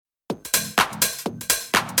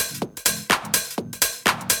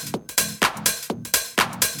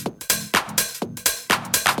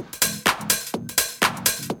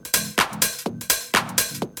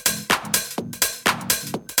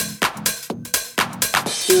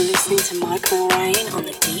You're listening to Michael Rain on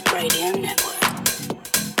the Deep Radio Network.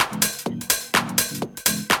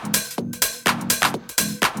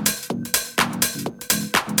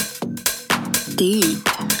 Deep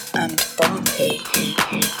and Bumpy.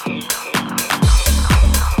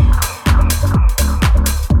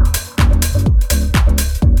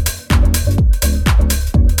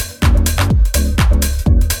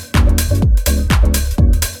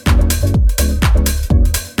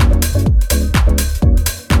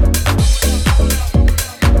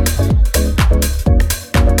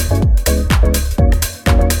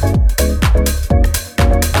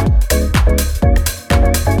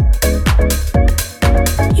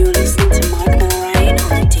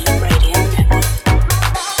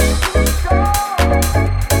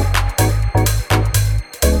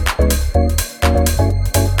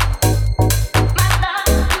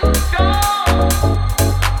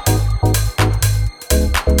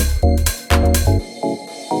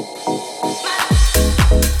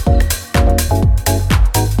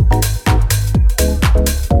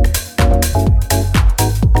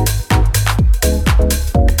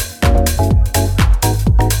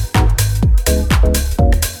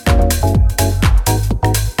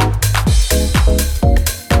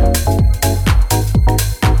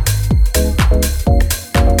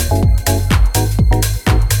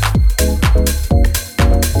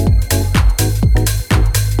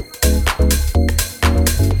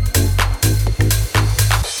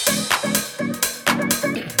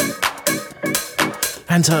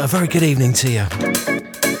 And a very good evening to you.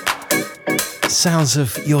 Sounds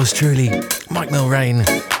of yours truly, Mike Milrain,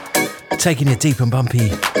 taking you deep and bumpy,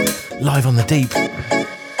 live on the deep.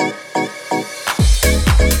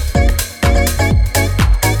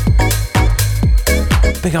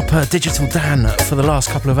 Big up Digital Dan for the last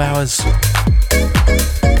couple of hours.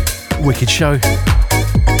 Wicked show.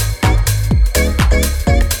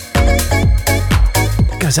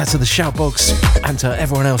 Goes out to the Shoutbox and to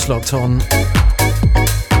everyone else locked on.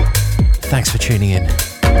 Thanks for tuning in.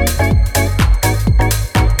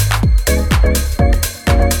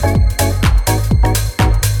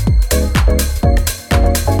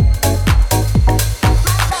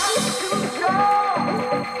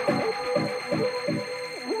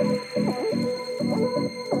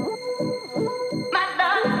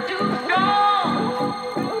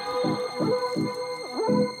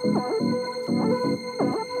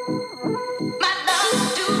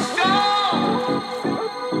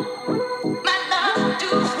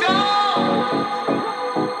 Too strong.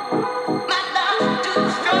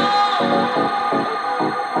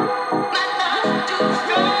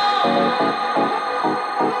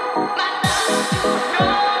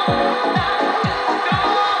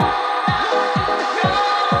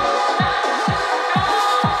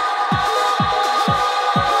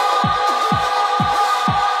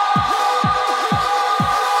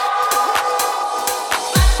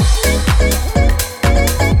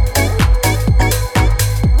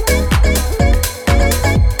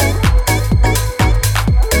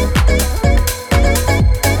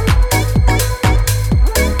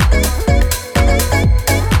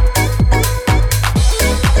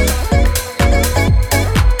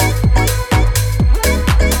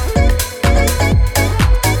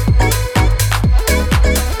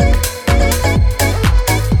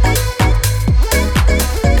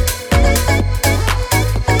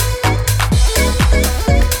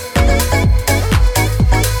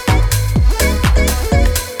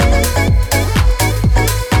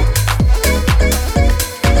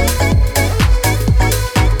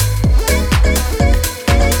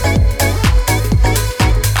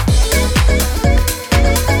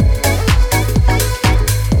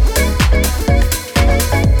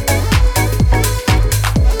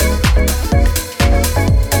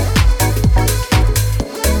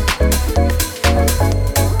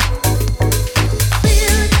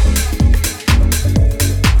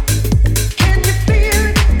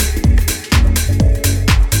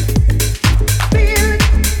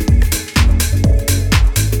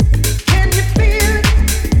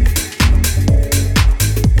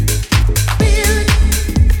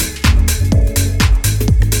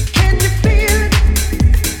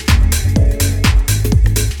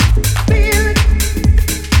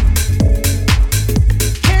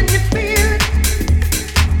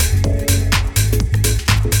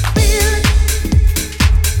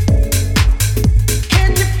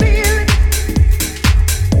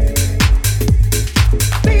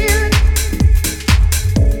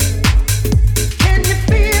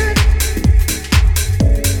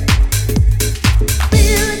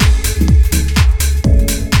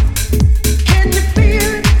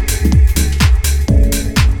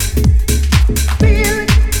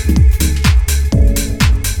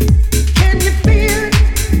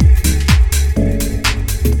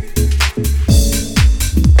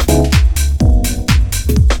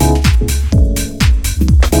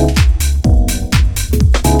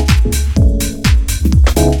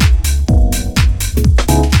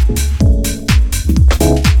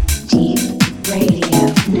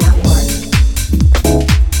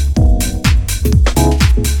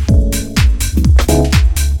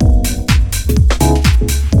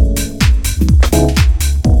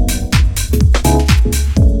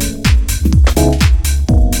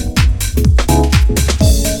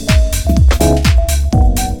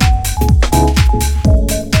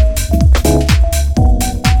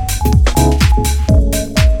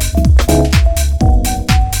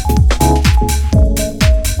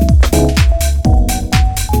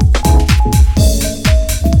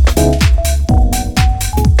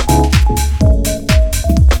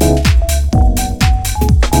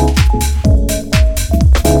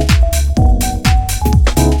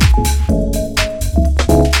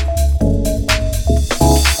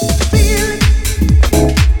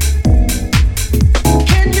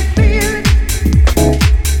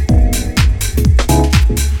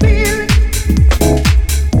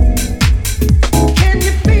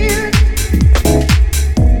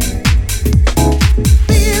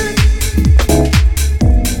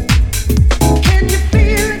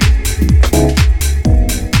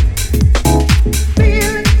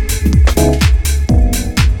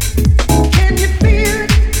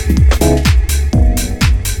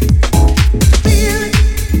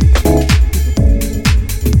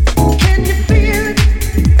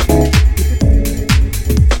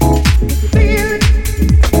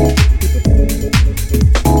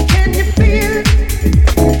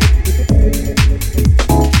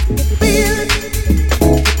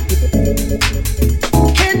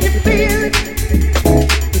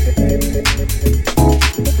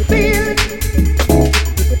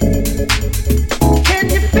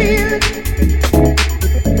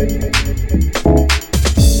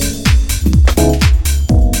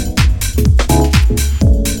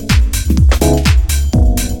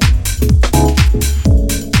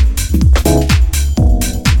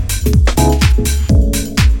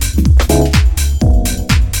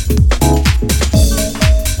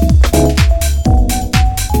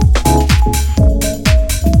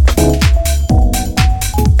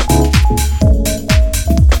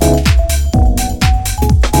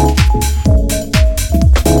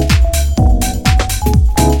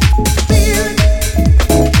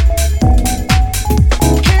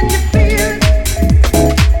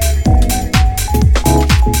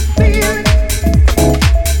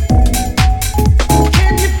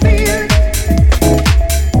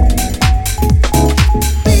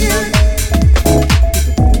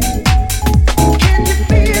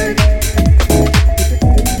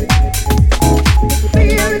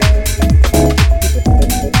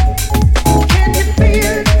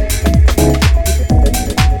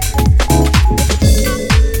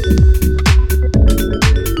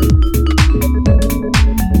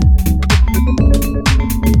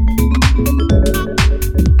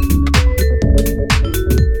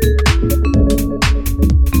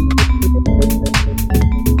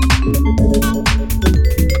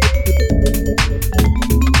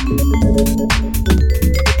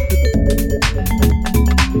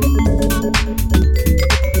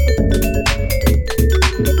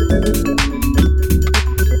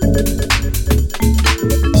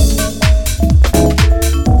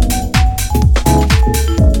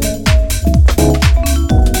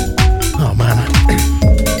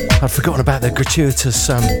 about the gratuitous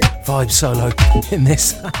vibe solo in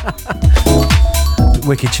this.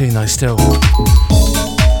 Wicked tune though still.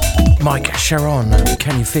 Mike Sharon,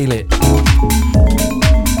 Can You Feel It?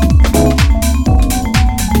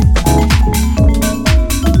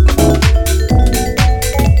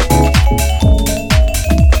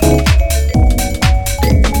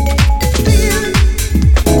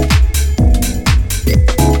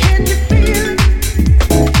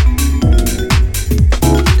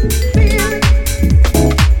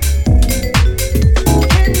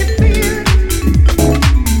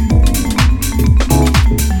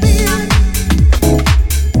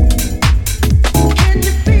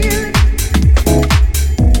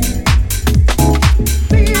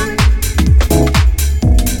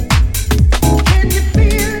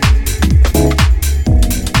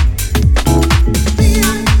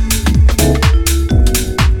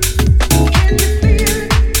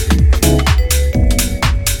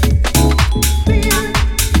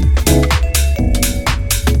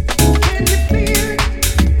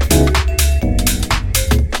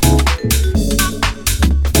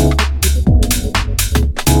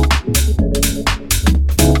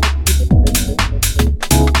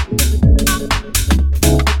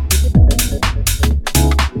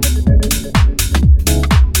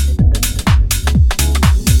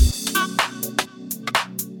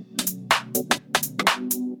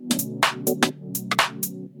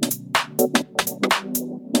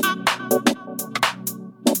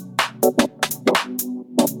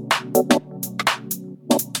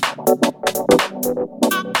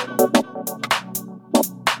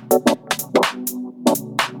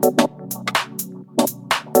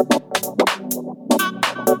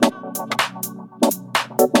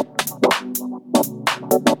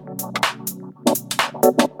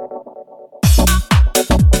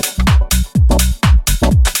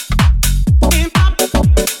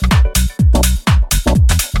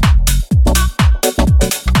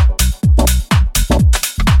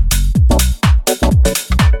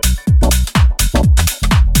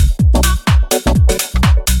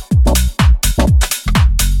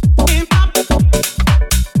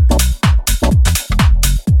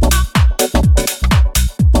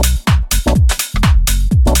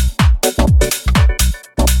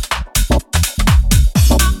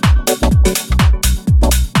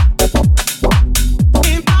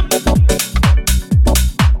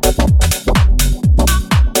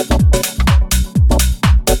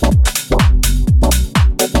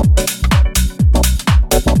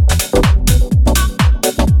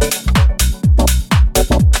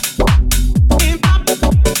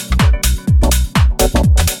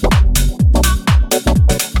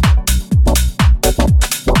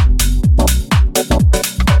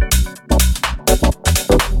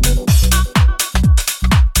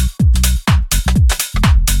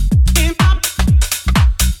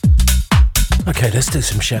 Do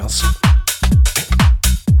some shouts.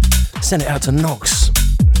 Send it out to Knox.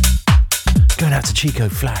 Going out to Chico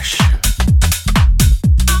Flash.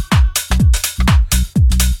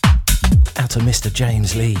 Out to Mr.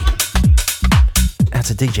 James Lee. Out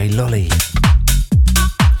to DJ Lolly.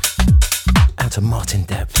 Out to Martin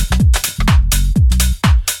Depp.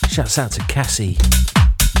 Shouts out to Cassie.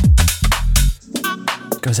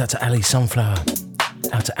 Goes out to Ali Sunflower.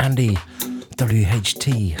 Out to Andy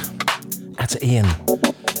WHT. Out to Ian.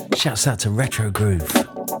 Shouts out to Retro Groove.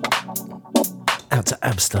 Out to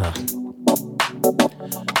Abstar.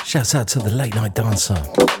 Shouts out to the Late Night Dancer.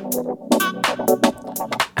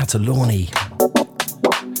 Out to Lorne.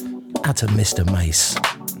 Out to Mr. Mace.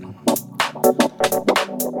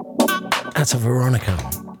 Out to Veronica.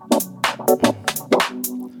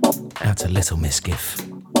 Out to Little Miss Giff.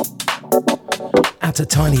 Out to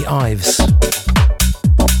Tiny Ives.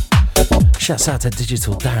 Shouts out to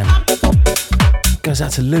Digital Dan. Goes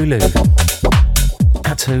out to Lulu.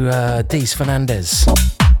 Out to Dees Fernandez.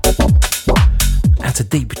 Out to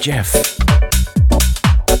Deep Jeff.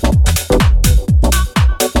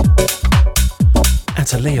 Out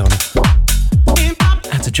to Leon.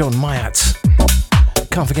 Out to John Mayat.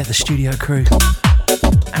 Can't forget the studio crew.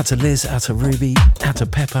 Out to Liz. Out to Ruby. Out to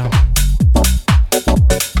Pepper.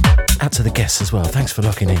 Out to the guests as well. Thanks for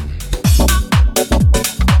locking in.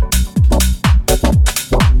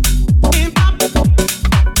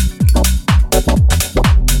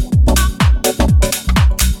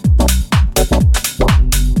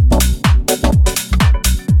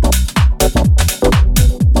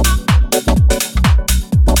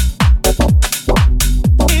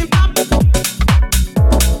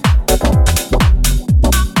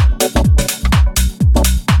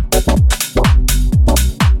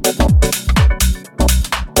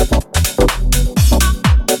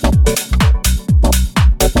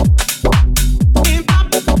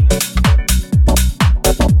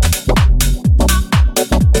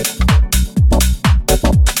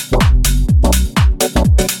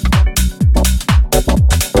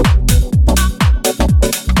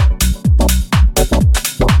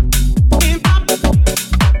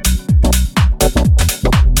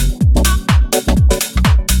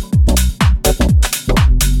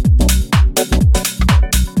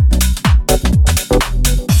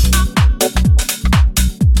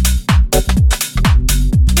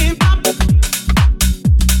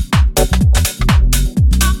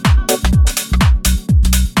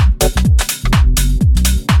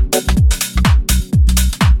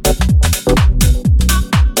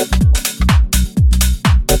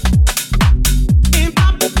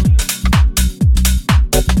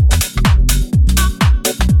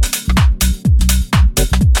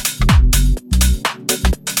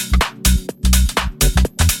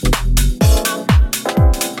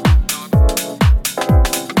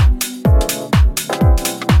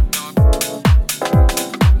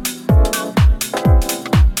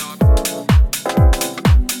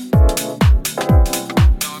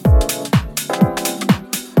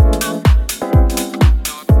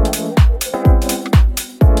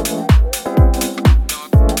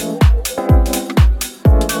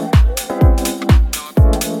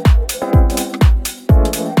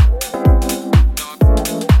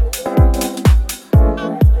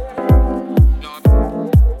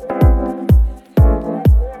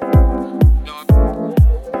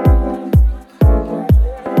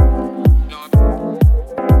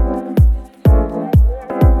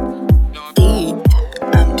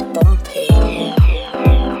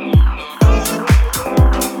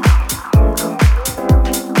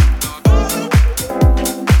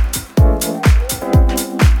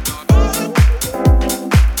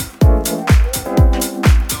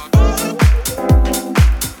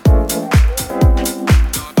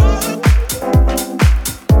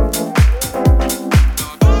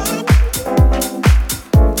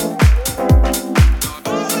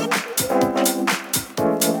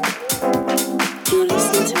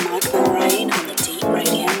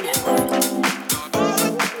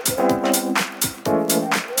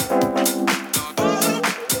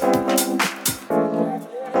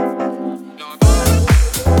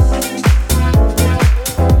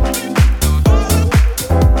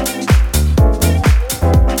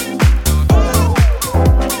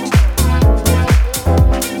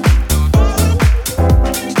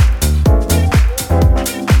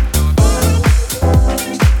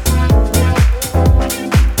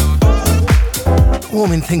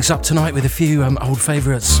 warming things up tonight with a few old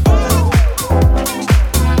favourites.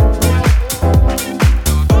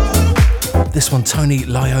 This one, Tony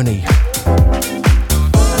Leone.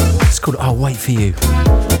 It's called I'll Wait For You.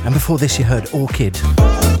 And before this you heard Orchid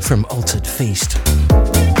from Altered Feast.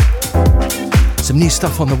 Some new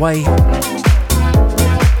stuff on the way.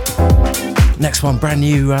 Next one, brand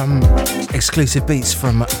new exclusive beats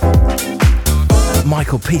from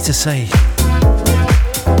Michael Petersay.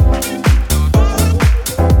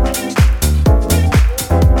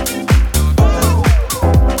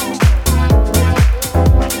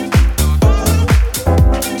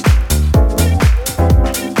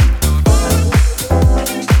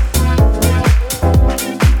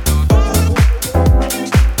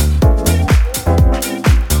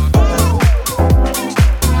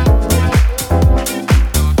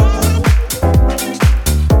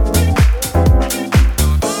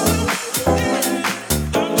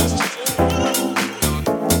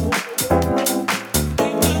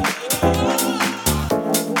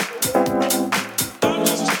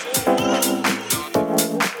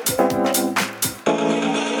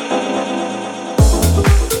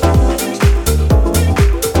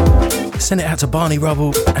 Send it out to Barney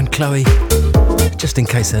Rubble and Chloe, just in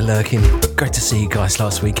case they're lurking. Great to see you guys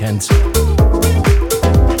last weekend.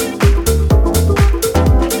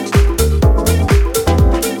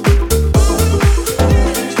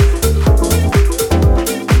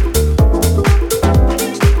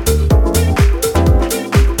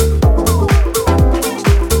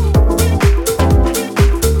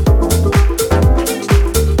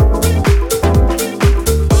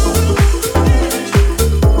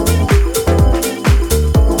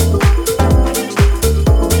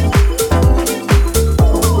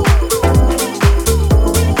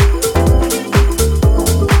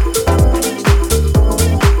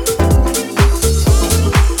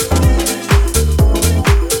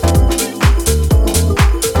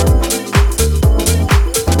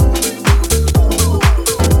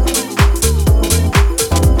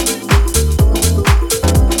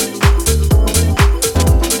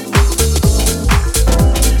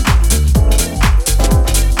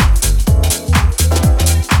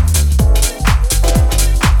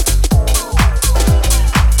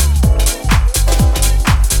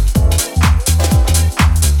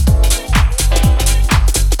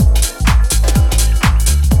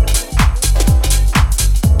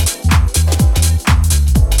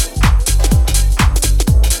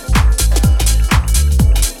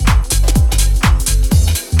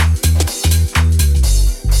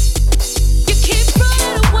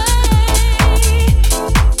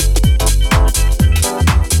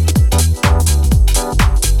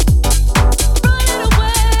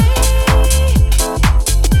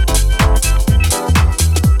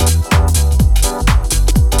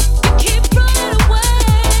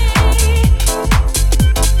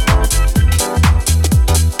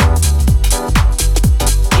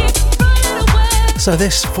 So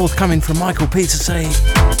this forthcoming from Michael Petersay,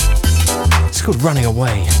 it's called Running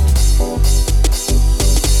Away.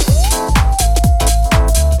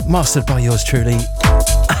 Mastered by yours truly,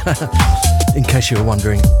 in case you were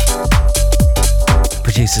wondering.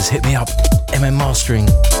 Producers hit me up, MM Mastering.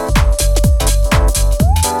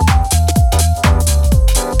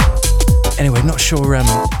 Anyway, not sure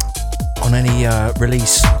on any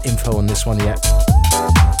release info on this one yet.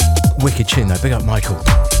 Wicked tune though, big up Michael.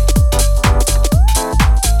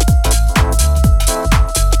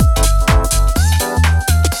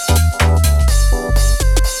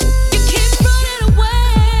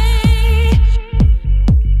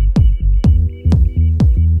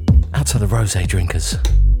 To the rosé drinkers.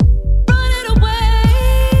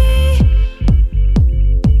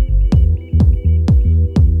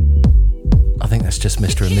 I think that's just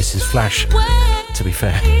Mr. and Mrs. Flash, to be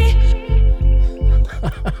fair.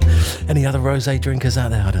 Any other rosé drinkers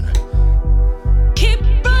out there? I don't know.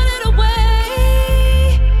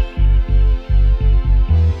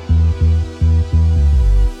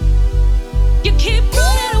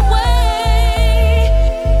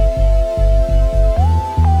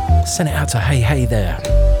 Send it out to Hey Hey there.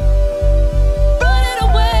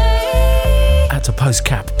 Out to Post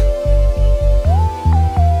Cap.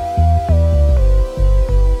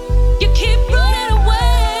 You keep running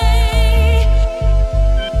away.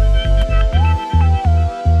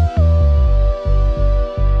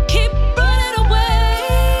 Keep running away.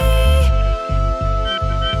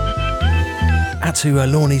 Out to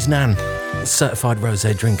Lorney's Nan, certified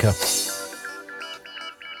rosé drinker.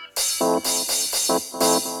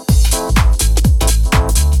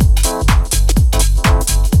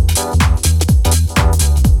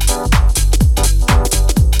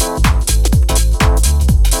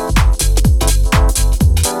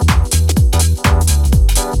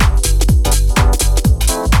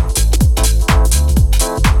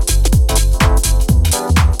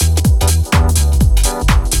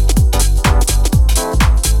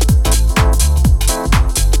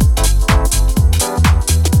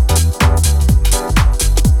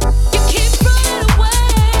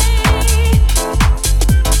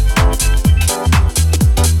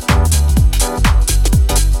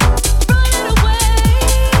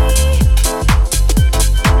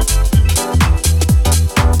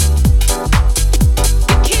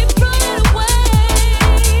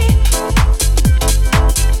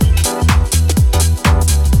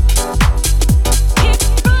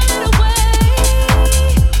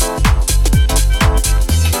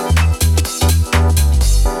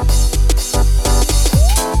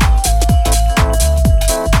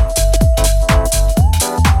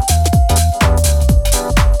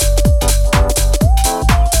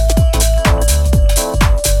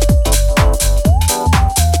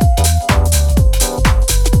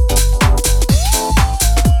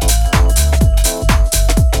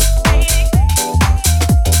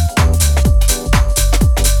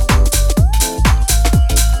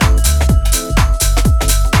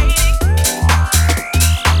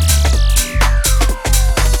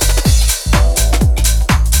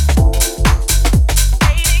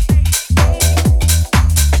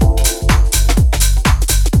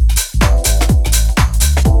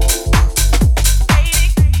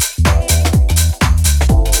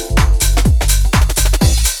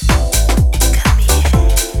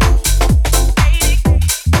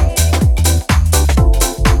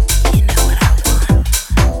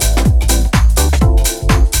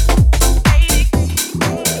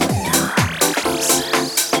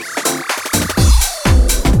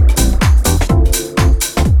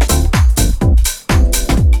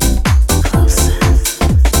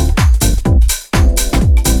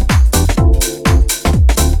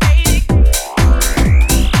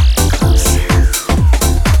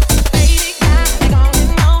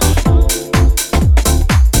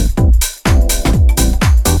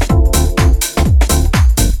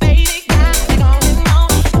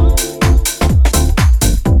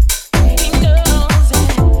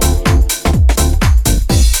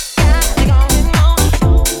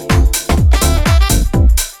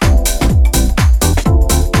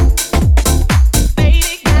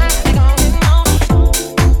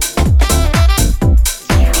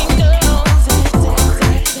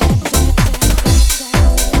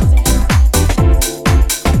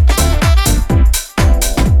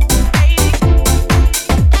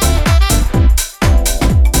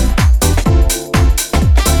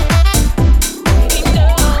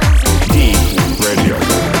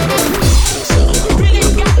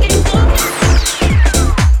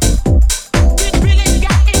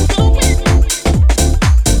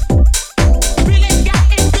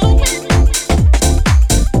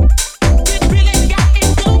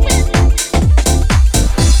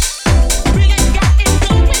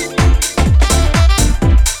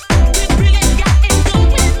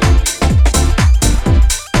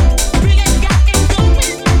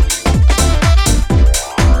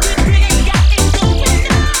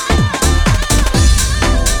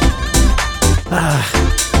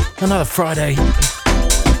 Another Friday,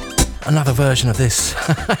 another version of this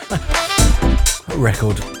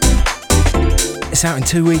record. It's out in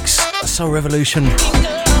 2 weeks, Soul Revolution.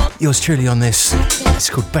 Yours truly on this.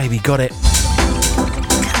 It's called Baby Got It.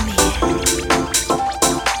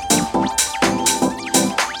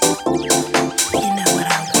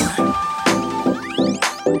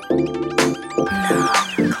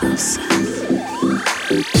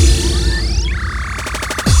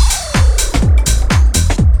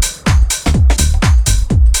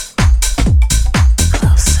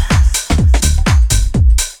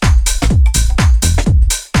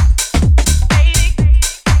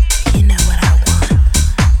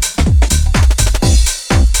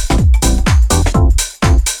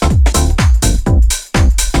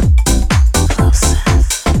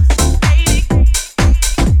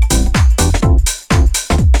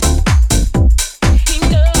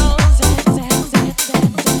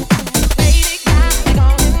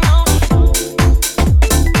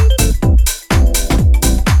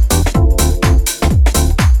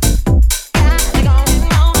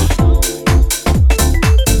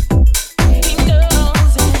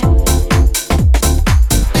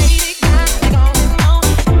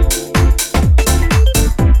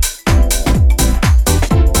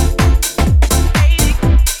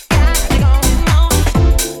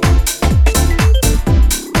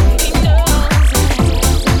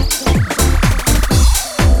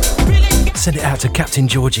 Send it out to Captain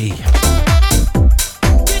Georgie.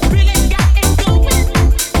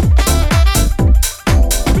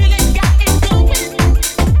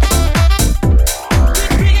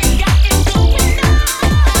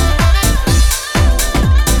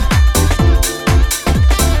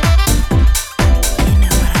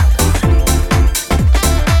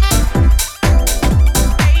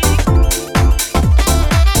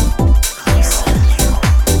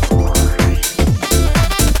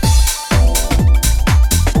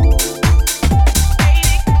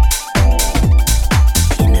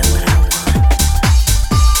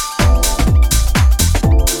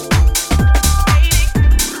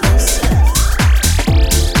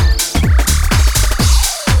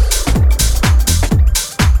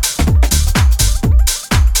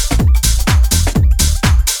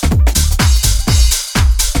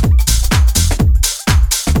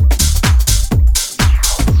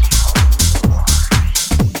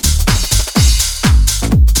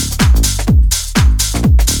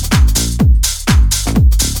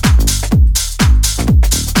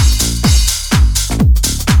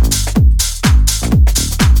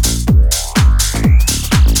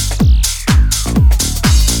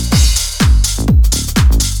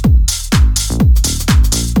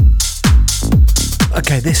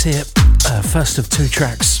 This here, first of 2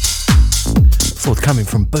 tracks, forthcoming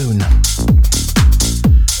from Boone.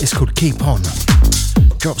 It's called Keep On.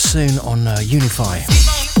 Drops soon on Unify.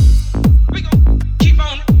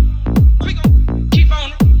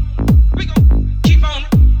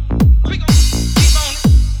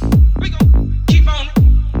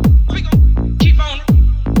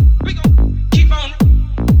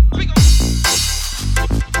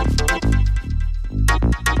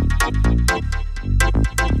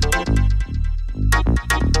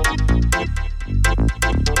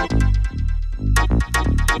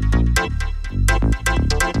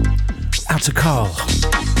 To Carl,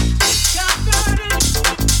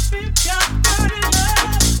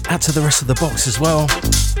 out to the rest of the box as well.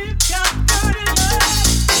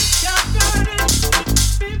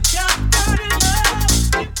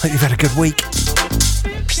 Hope you've had a good week.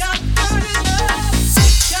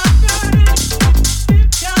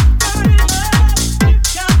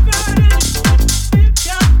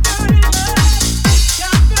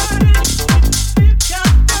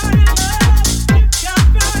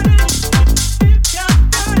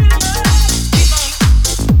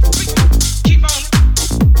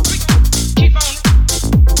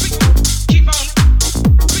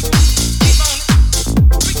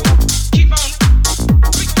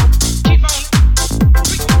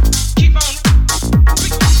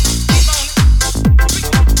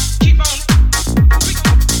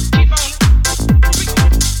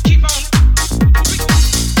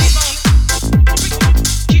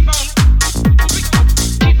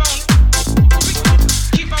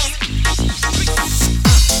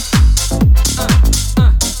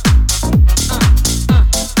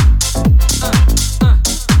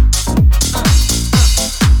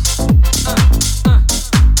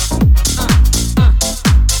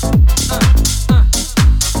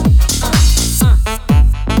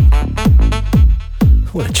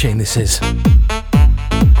 This is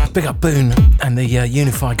big up Boone and the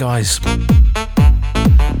Unify guys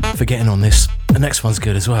for getting on this. next one's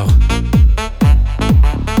good as well.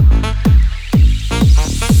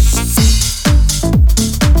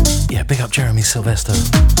 Yeah, big up Jeremy Sylvester.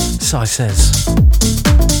 Sai says.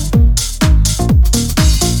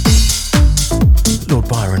 Lord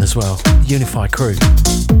Byron as well. Unify Crew.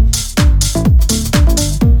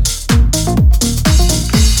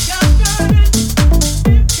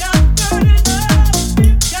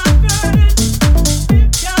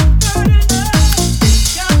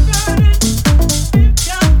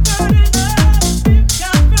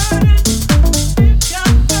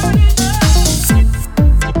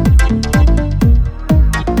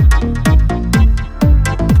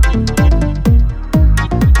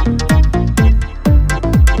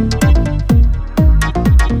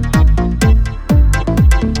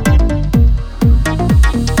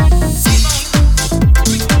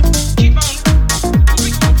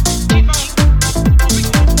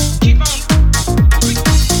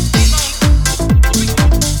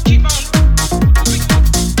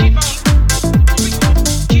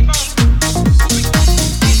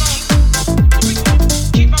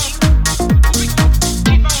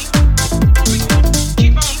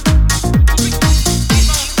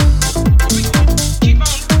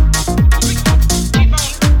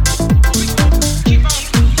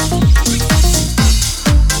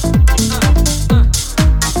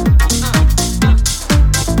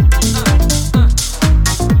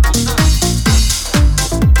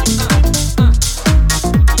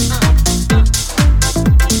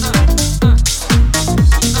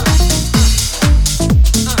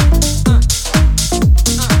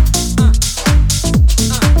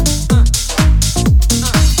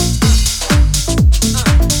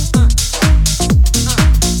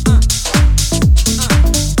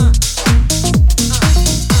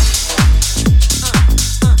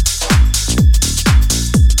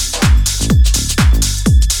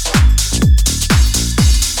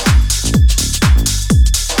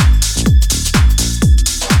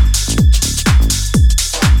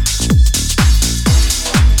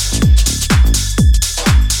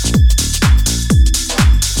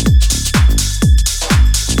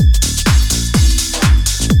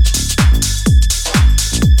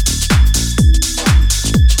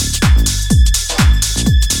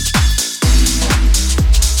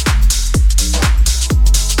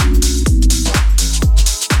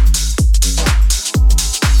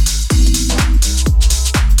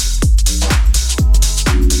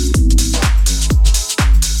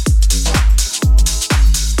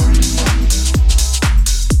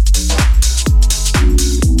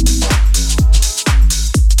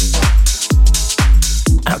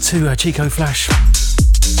 To Chico Flash,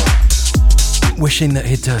 wishing that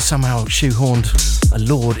he'd somehow shoehorned a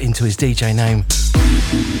Lord into his DJ name.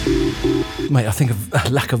 Mate, I think of a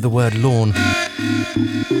lack of the word lawn.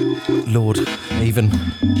 Lord, even.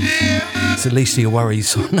 It's the least of your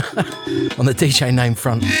worries on the DJ name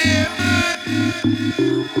front.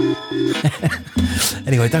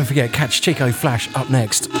 Anyway, don't forget, catch Chico Flash up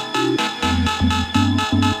next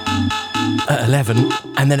at 11,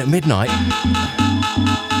 and then at midnight,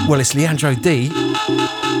 well, it's Leandro D,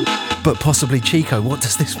 but possibly Chico. What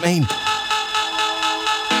does this mean?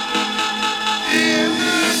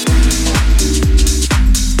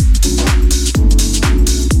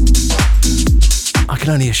 I can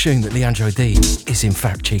only assume that Leandro D is in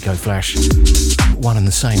fact Chico Flash, one and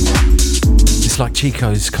the same. It's like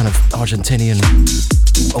Chico's kind of Argentinian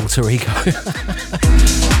alter ego.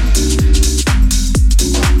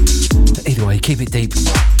 Either way, keep it deep.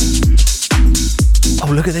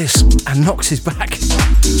 Oh, look at this. And Nox is back.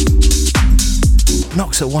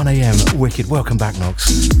 Nox at 1 a.m. Wicked. Welcome back, Nox.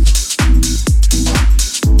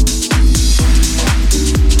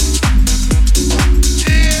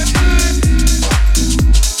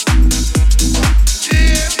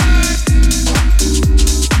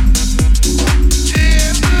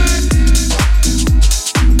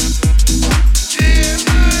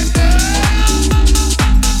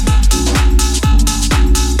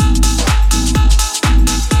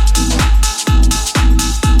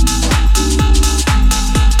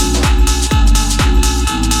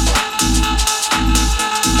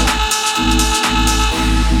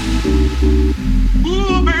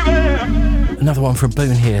 Another one from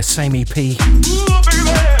Boone here, same EP.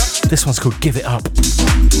 This one's called Give It Up.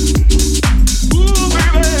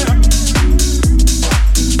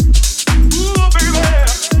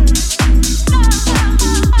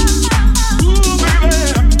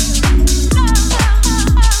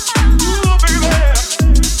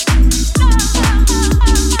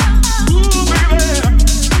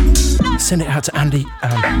 Send it out to Andrea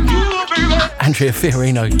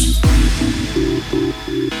Fiorino.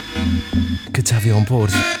 Good to have you on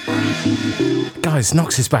board. Guys,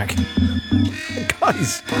 Knox is back.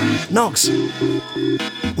 Guys, Knox.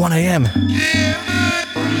 1 a.m.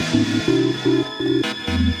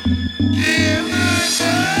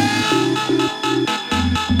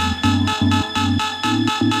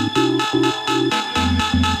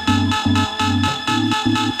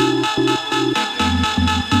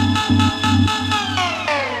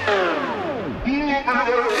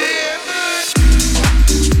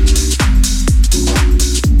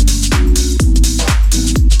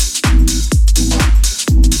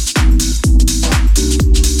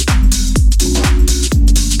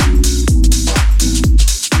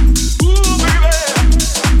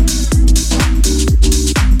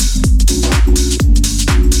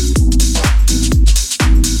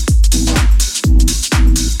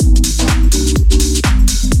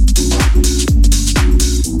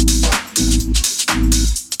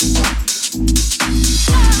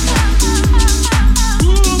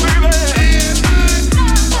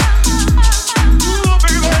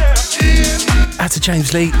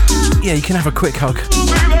 James Lee, yeah, you can have a quick hug.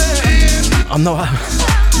 I'm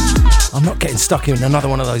not getting stuck in another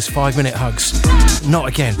one of those 5-minute hugs. Not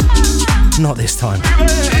again. Not this time.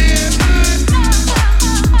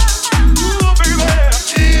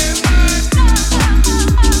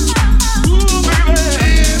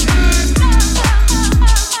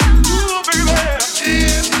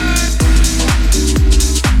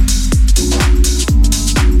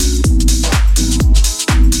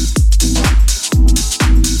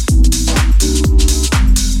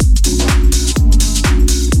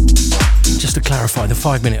 The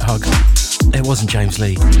 5-minute hug, it wasn't James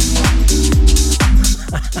Lee.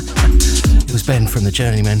 It was Ben from the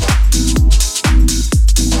Journeymen.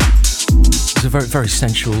 It was a very, very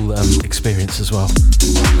sensual experience as well.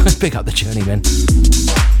 Big up the Journeymen.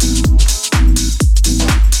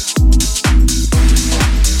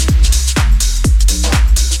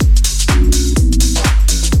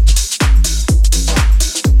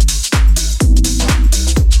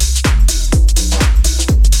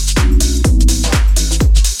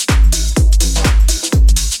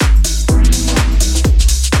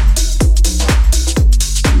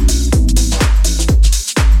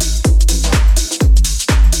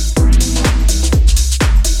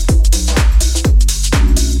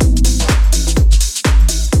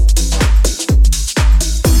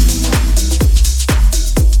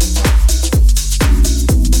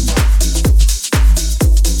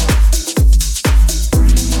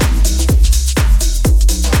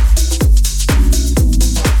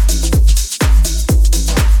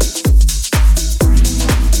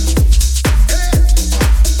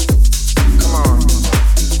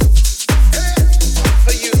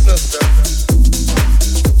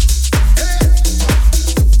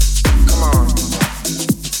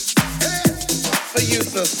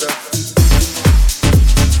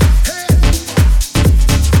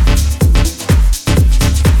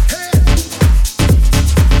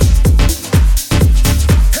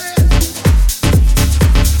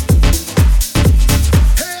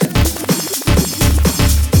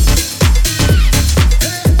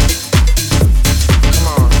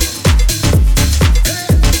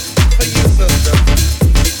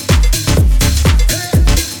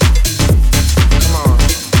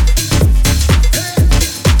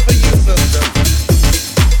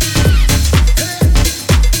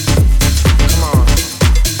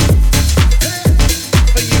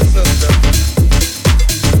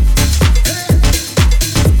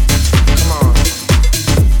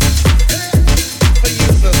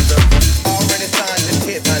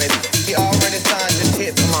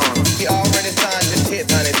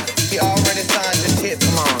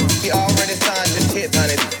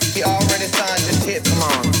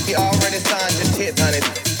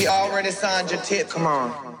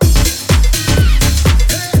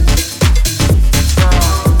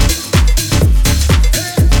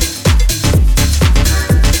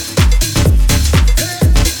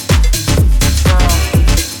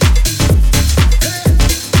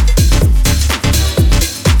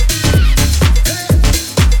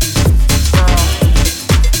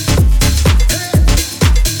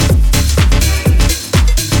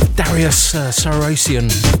 Sorosian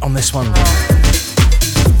on this one.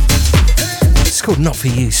 It's called Not For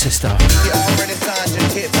You, Sister.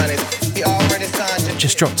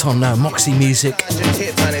 Just dropped on Moxie Music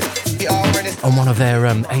on one of their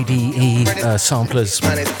ADE samplers.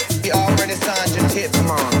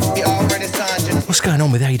 What's going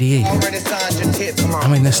on with ADE? I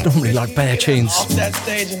mean, there's normally like bare tunes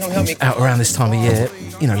out around this time of year.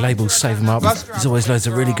 You know, labels save them up. There's always loads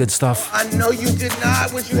of really good stuff. I know you did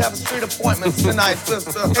not wish you have a street appointment tonight,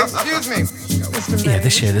 sister. Excuse me. Yeah,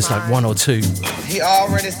 this year there's like one or two. He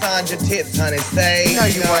already signed your tits, honey. Say no,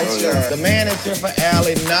 you weren't sure. The man is here for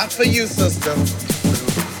Allie, not for you, sister.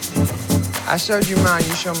 I showed you mine,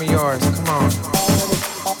 you show me yours. Come on.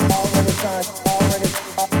 Already signed it.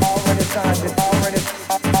 Already signed it.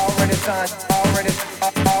 Already signed it.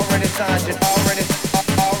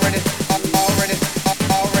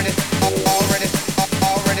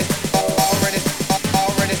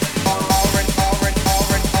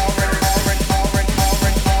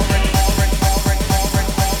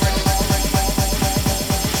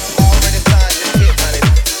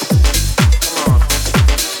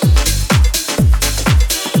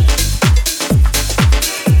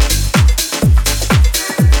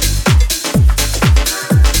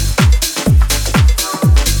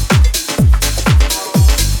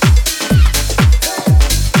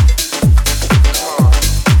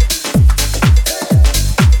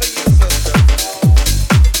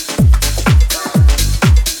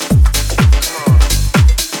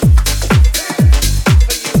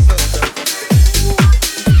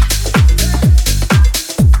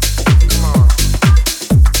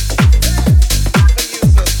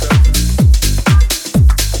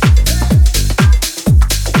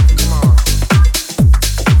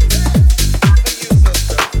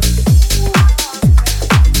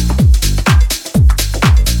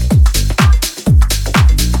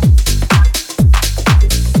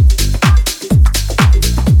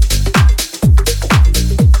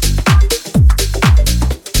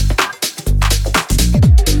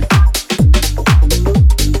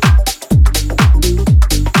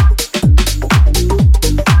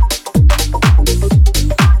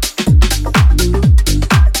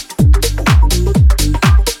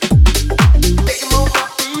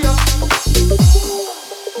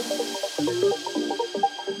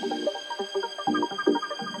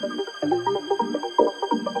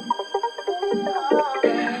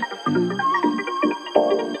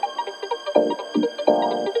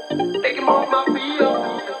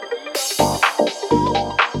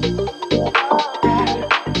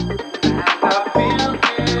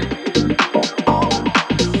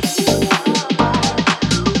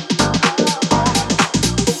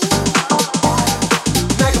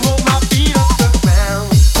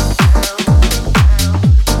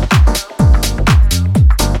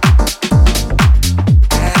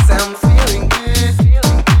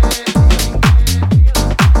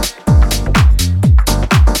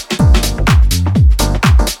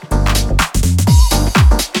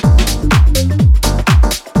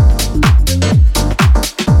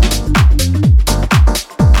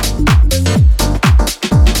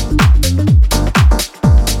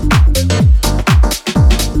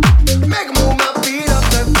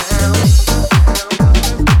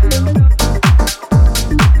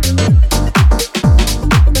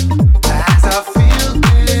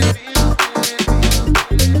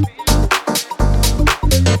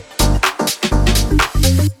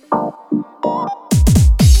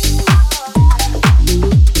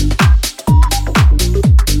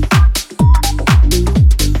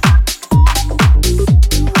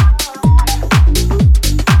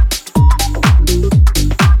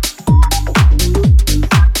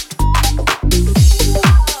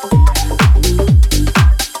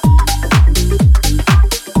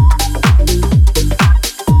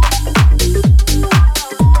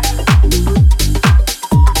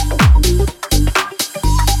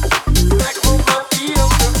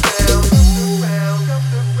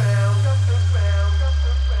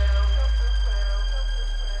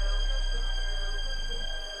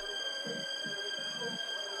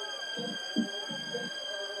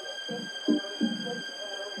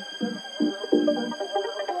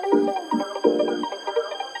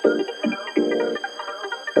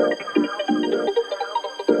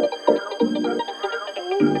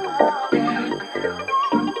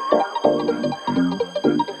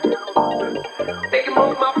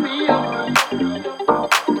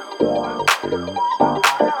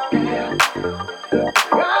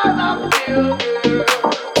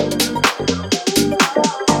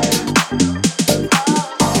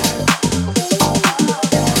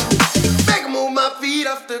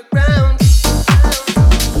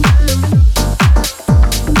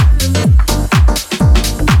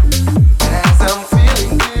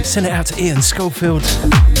 Send it out to Ian Schofield,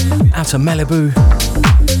 out to Malibu.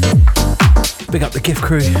 Big up the gift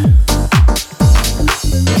crew.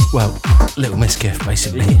 Well, Little Miss Gift,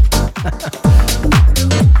 basically.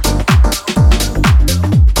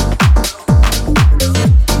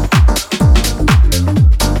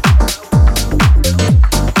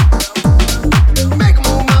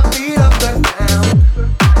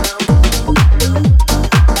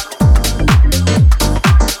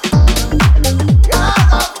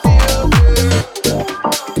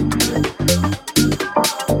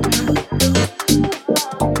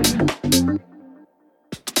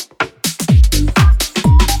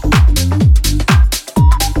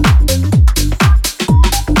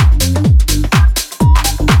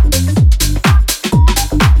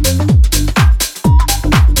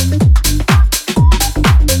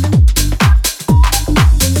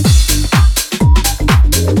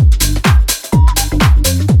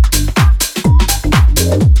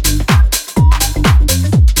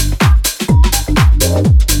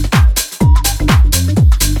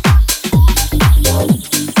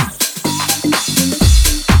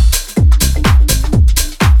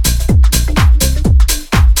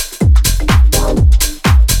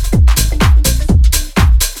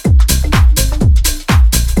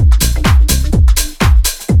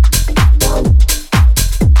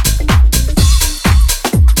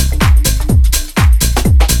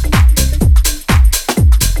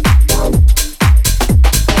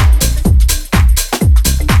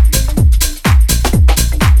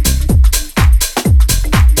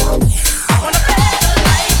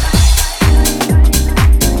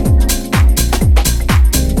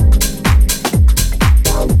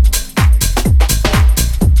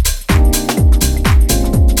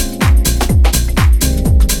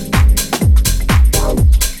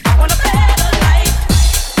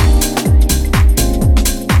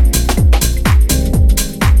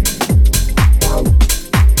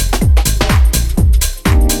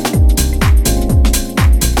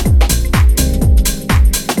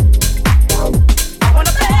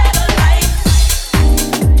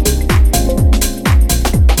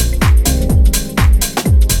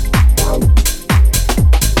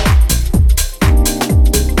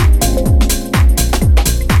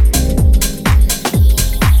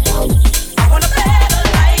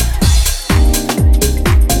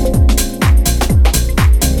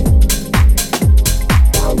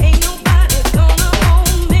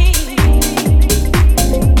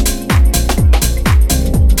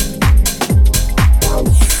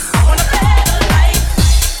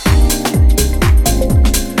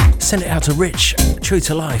 Out to Rich, True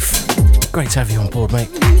to Life. Great to have you on board, mate.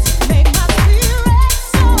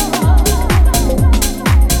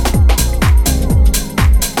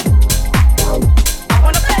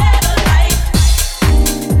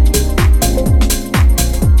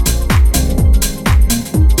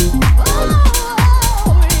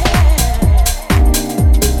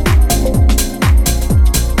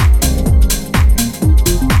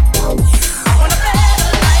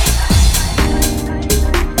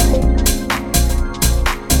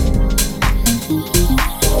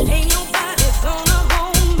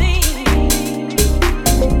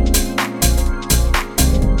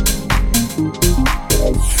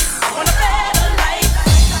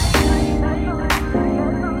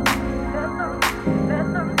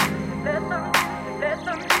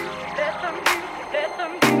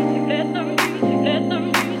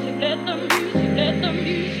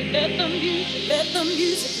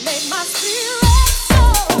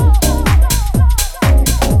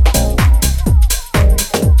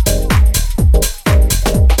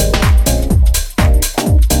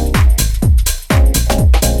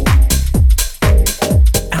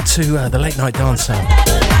 The Late Night Dancer.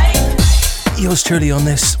 Yours truly on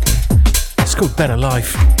this. It's called Better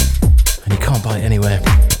Life, and you can't buy it anywhere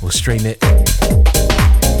or stream it.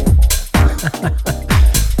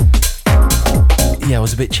 Yeah, I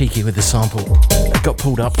was a bit cheeky with the sample. It got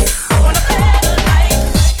pulled up.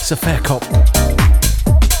 It's a fair cop.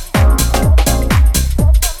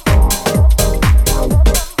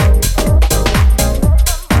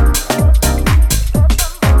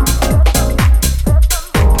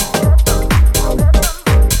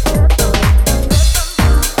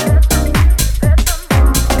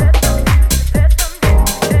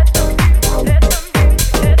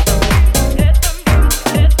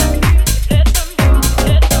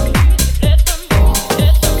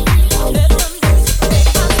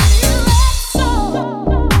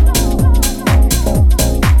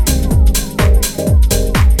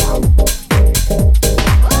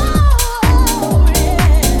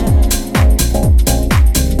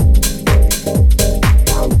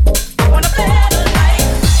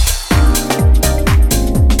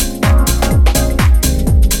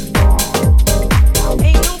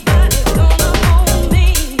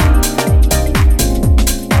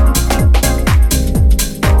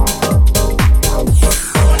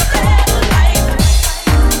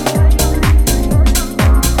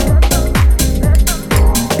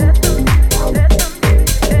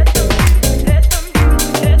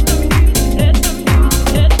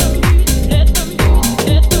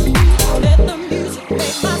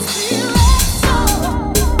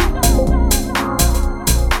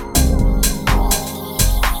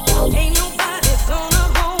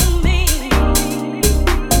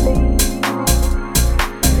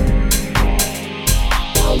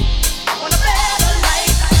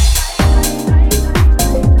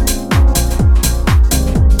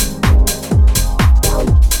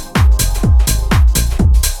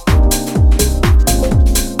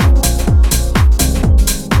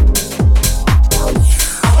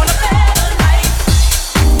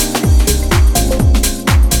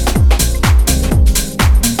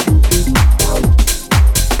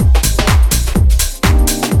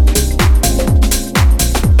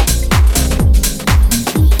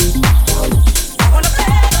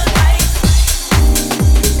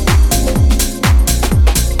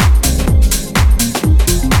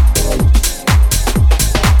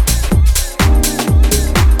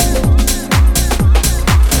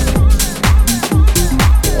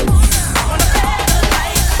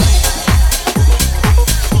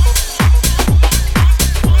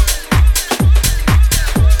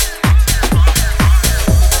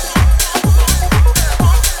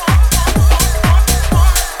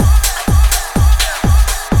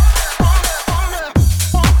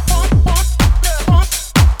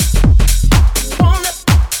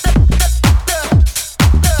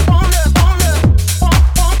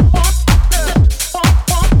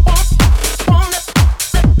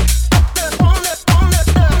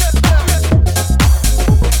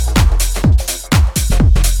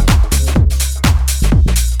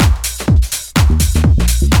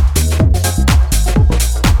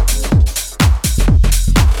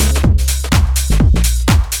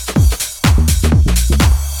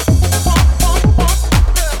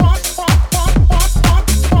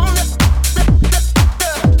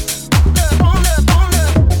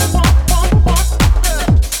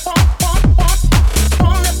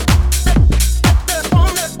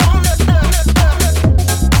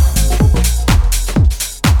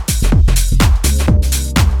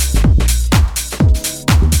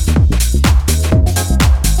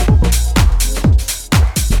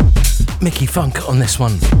 Funk on this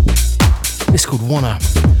one. It's called Wanna.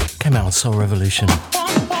 Came out on Soul Revolution.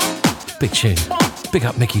 Big tune. Big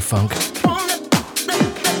up Mickey Funk.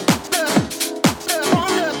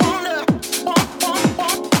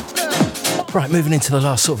 Right, moving into the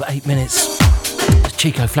last sort of 8 minutes.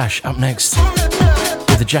 Chico Flash up next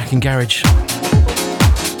with the Jack and Garage.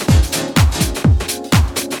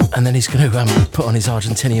 And then he's going to put on his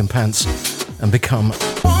Argentinian pants and become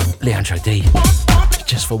Leandro D.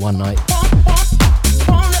 Just for one night.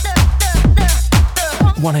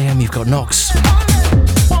 1 a.m. you've got Knox.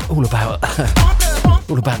 All about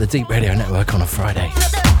the Deep Radio Network on a Friday.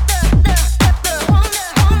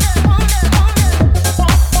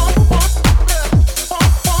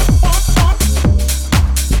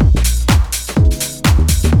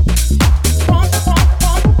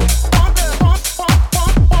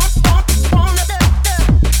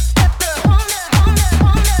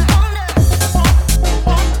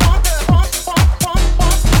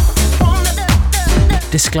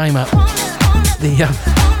 Disclaimer,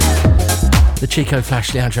 the Chico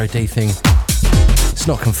Flash Leandro D thing, it's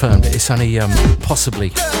not confirmed, it's only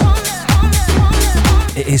possibly,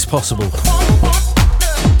 it is possible.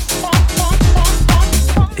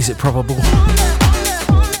 Is it probable?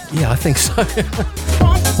 Yeah, I think so.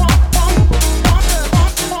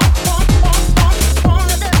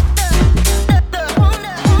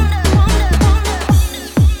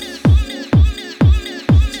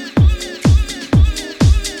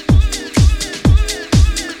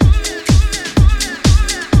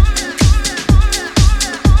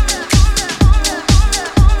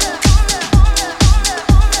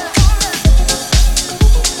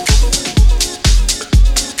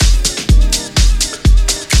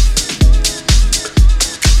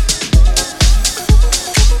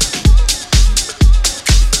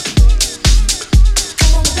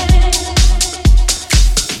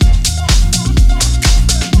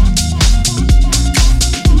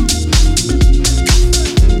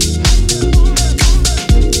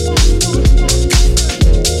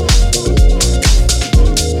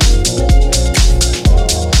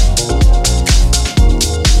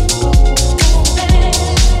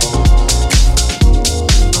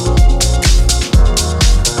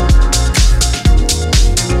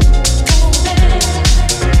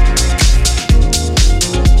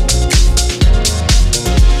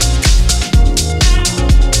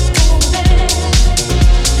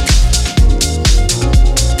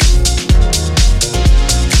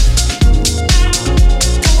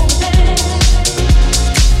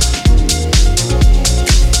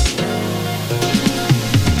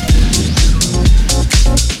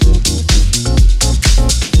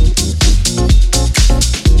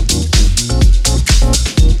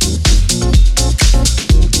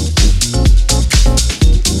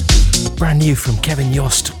 From Kevin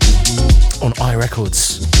Yost on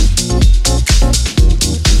iRecords.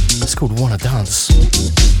 It's called Wanna Dance.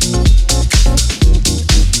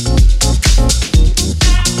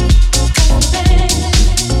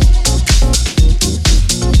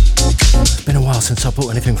 It's been a while since I bought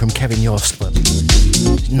anything from Kevin Yost, but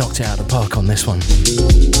knocked it out of the park on this one.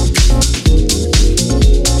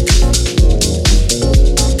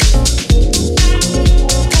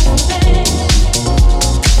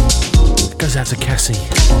 Goes out to Cassie.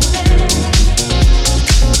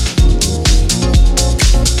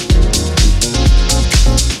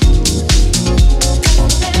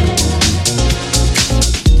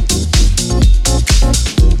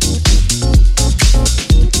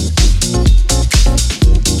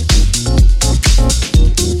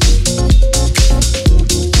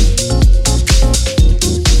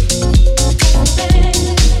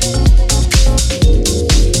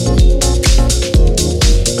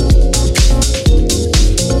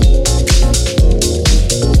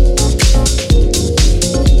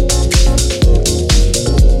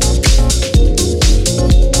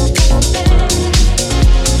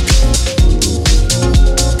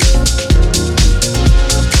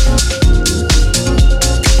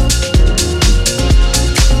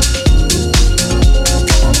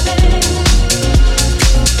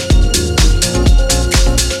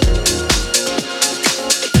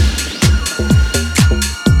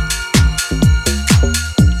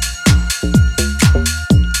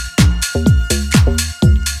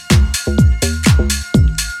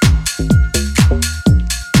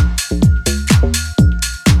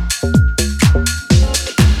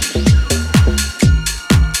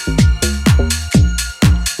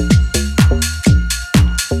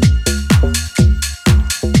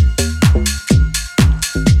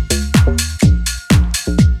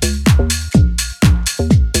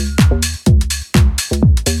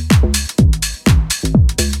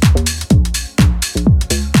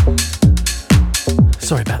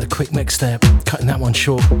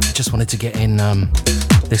 short. Just wanted to get in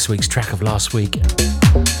this week's track of last week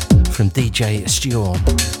from DJ Stuart.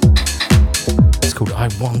 It's called I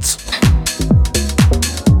Want.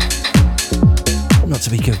 Not to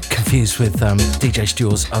be confused with DJ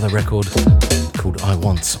Stuart's other record called I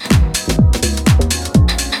Want.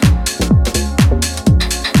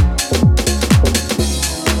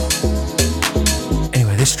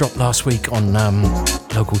 Anyway, this dropped last week on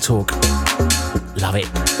Local Talk. Love it.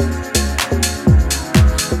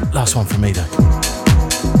 Last one from me though.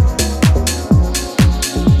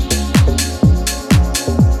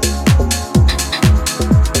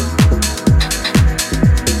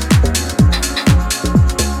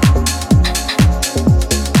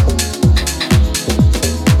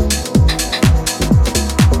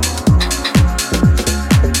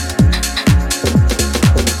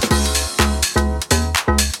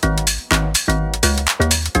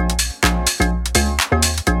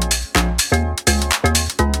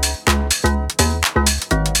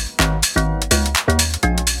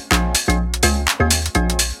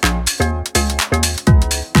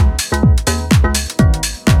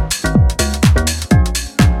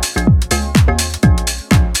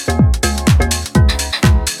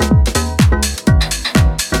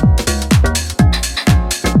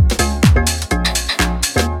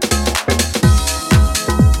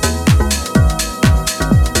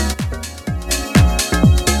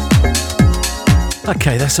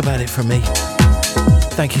 Okay, that's about it from me.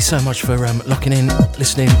 Thank you so much for locking in,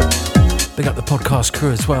 listening. Big up the podcast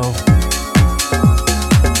crew as well.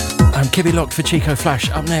 Keep it locked for Chico Flash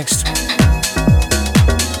up next.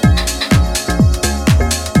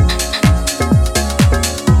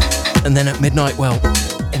 And then at midnight, well,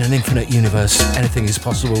 in an infinite universe, anything is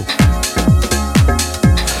possible.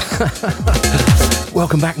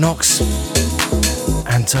 Welcome back, Knox.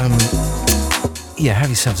 And yeah, have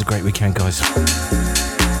yourselves a great weekend, guys.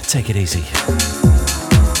 Take it easy.